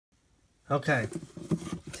Okay,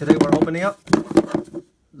 today we're opening up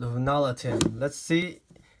Lunala tin. Let's see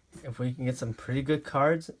if we can get some pretty good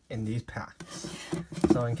cards in these packs.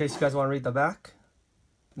 So in case you guys want to read the back,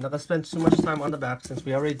 I'm not gonna spend too much time on the back since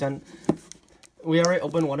we already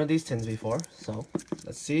opened one of these tins before. So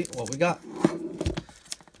let's see what we got.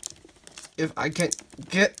 If I can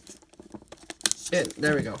get it,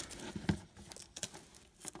 there we go.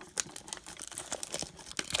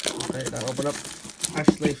 Okay, that opened up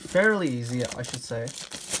actually fairly easy, I should say.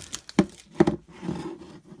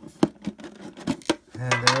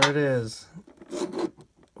 And there it is.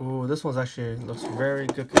 Ooh, this one's actually looks very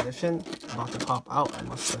good condition. About to pop out, I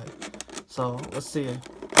must say. So let's see.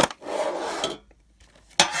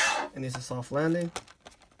 It needs a soft landing.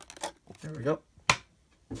 There we go.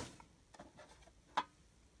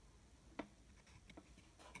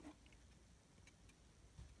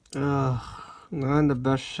 Not in the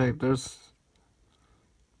best shape.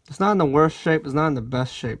 It's not in the worst shape. It's not in the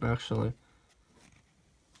best shape, actually.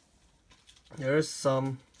 There is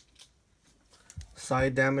some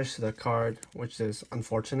side damage to the card, which is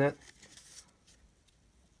unfortunate.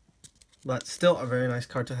 But still a very nice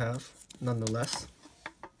card to have, nonetheless.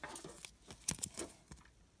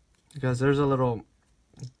 Because there's a little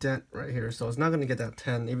dent right here, so it's not going to get that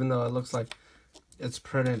 10, even though it looks like it's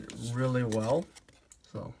printed really well.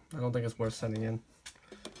 So I don't think it's worth sending in.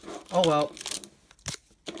 Oh well.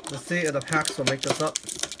 Let's see if the packs will make this up.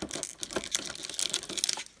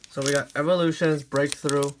 So we got Evolutions,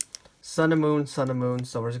 Breakthrough, Sun and Moon, Sun and Moon.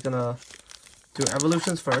 So we're just gonna do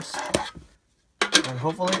Evolutions first. And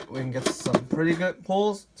hopefully we can get some pretty good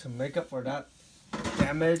pulls to make up for that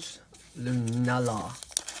damaged Lunala.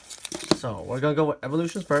 So we're gonna go with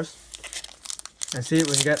Evolutions first. And see if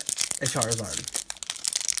we can get a Charizard.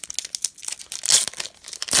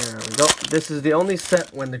 There we go. This is the only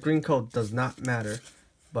set when the green code does not matter.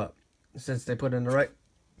 But since they put it in the right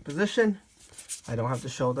position, I don't have to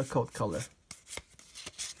show the code color.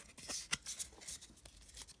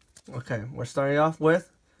 Okay, we're starting off with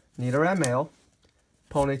Nidoran Male,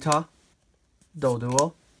 Ponyta,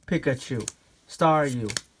 Doduo, Pikachu, Staryu,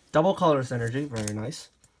 Double Colorless Energy, very nice,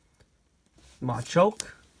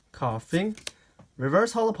 Machoke, Coughing,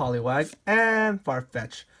 Reverse Holo Poliwag, and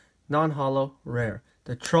Farfetch, non-holo rare.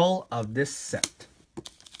 The troll of this set.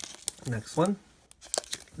 Next one,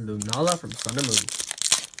 Lunala from Sun and Moon.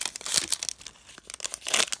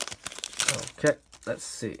 Okay, let's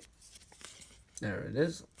see. There it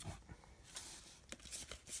is.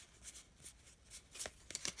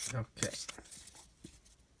 Okay.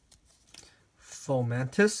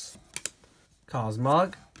 Fomantis,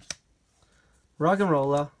 Cosmog,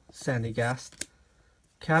 Roggenrola, Sandygast,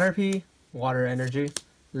 Caterpie, Water Energy,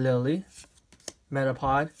 Lily,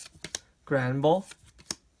 Metapod, Granbull,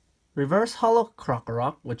 Reverse Holo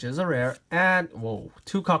Krokorok, which is a rare, and whoa,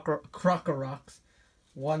 2 Krokoroks,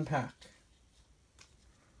 1 pack.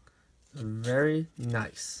 Very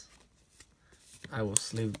nice. I will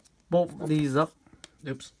sleeve both these up.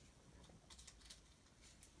 Oops.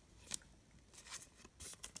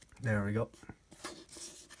 There we go.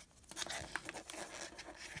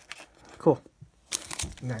 Cool.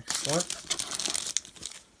 Next one.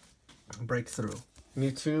 Breakthrough.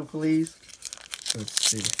 Mewtwo, please. Let's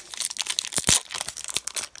see.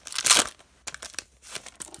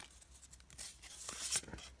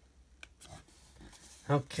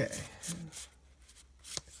 Okay.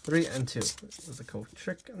 3 and 2. There's a cool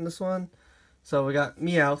trick in this one. So we got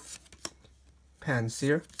Meowth,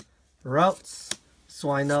 Pansear, Routes,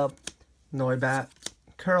 Swinub, Noibat,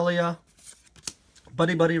 Curlia,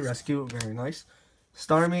 Buddy Buddy Rescue, very nice,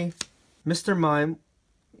 Starmie, Mr. Mime,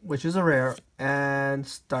 which is a rare, and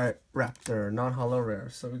Staraptor, non-holo rare.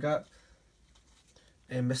 So we got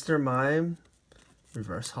a Mr. Mime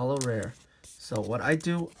reverse holo rare. So what I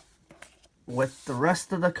do with the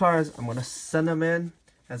rest of the cards, I'm going to send them in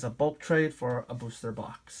as a bulk trade for a booster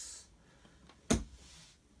box.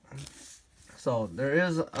 So there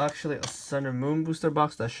is actually a Sun and Moon booster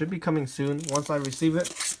box that should be coming soon. Once I receive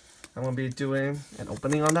it, I'm going to be doing an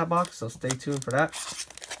opening on that box, so stay tuned for that.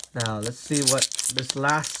 Now let's see what this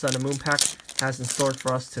last Sun and Moon pack has in store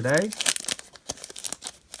for us today.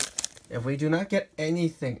 If we do not get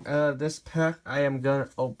anything out of this pack, I am going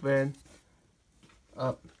to open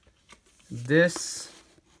up this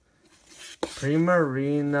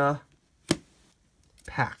Primarina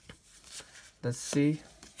pack. Let's see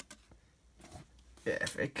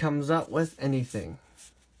if it comes up with anything.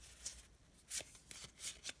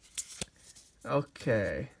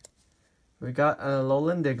 Okay. We got an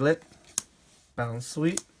Alolan Diglett,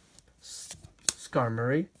 Bounsweet,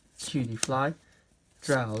 Skarmory, Cutiefly,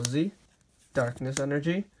 Drowsy, Darkness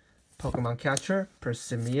Energy, Pokemon Catcher,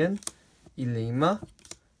 Persimmon, Elima,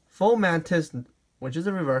 Full Mantis, which is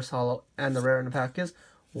a reverse holo, and the rare in the pack is,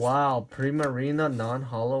 wow, Primarina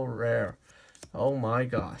non-holo rare. Oh my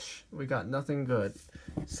gosh, we got nothing good.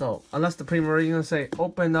 So, unless the Primarina say,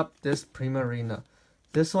 open up this Primarina.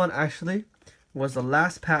 This one actually was the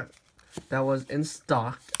last pack that was in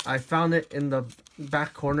stock. I found it in the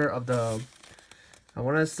back corner of the, I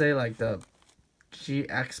want to say like the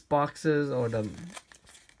GX boxes or the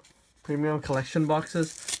premium collection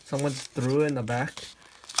boxes. Someone threw it in the back.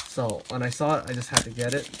 So when I saw it, I just had to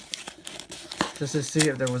get it. Just to see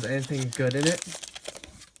if there was anything good in it.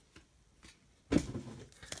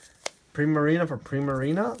 Primarina for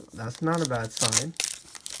Primarina, that's not a bad sign.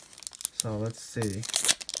 So let's see.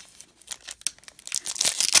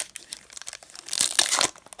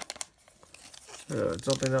 It's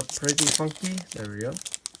opened up pretty funky. There we go.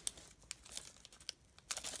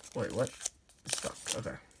 Wait, what? It's stuck.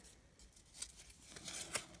 Okay.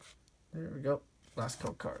 There we go. Last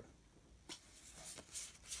code card.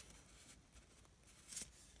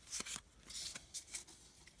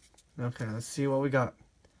 Okay, let's see what we got.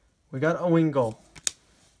 We got a Wingull,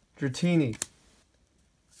 Dratini,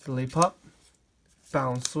 Philippup,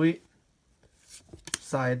 Bounsweet,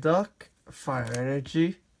 Psyduck, Fire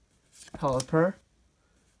Energy, Pelipper,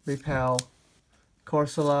 Repel,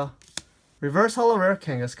 Corsola, Reverse Holo Rare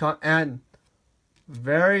Kangaskhan, and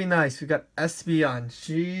very nice, we got Espeon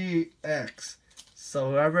GX.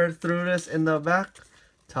 So whoever threw this in the back,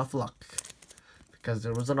 tough luck, because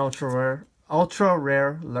there was an ultra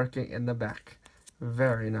rare lurking in the back.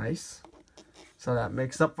 Very nice. So that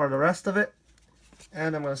makes up for the rest of it.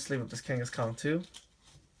 And I'm going to sleeve up this Kangaskhan too.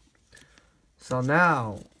 So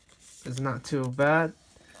now, it's not too bad.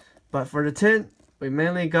 But for the tin, we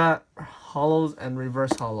mainly got holos and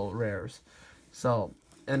reverse holo rares. So,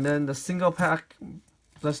 and then the single pack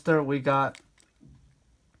blister, we got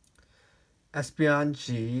Espeon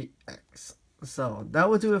GX. So that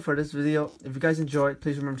will do it for this video. If you guys enjoyed,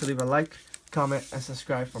 please remember to leave a like, comment, and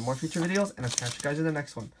subscribe for more future videos. And I'll catch you guys in the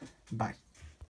next one. Bye.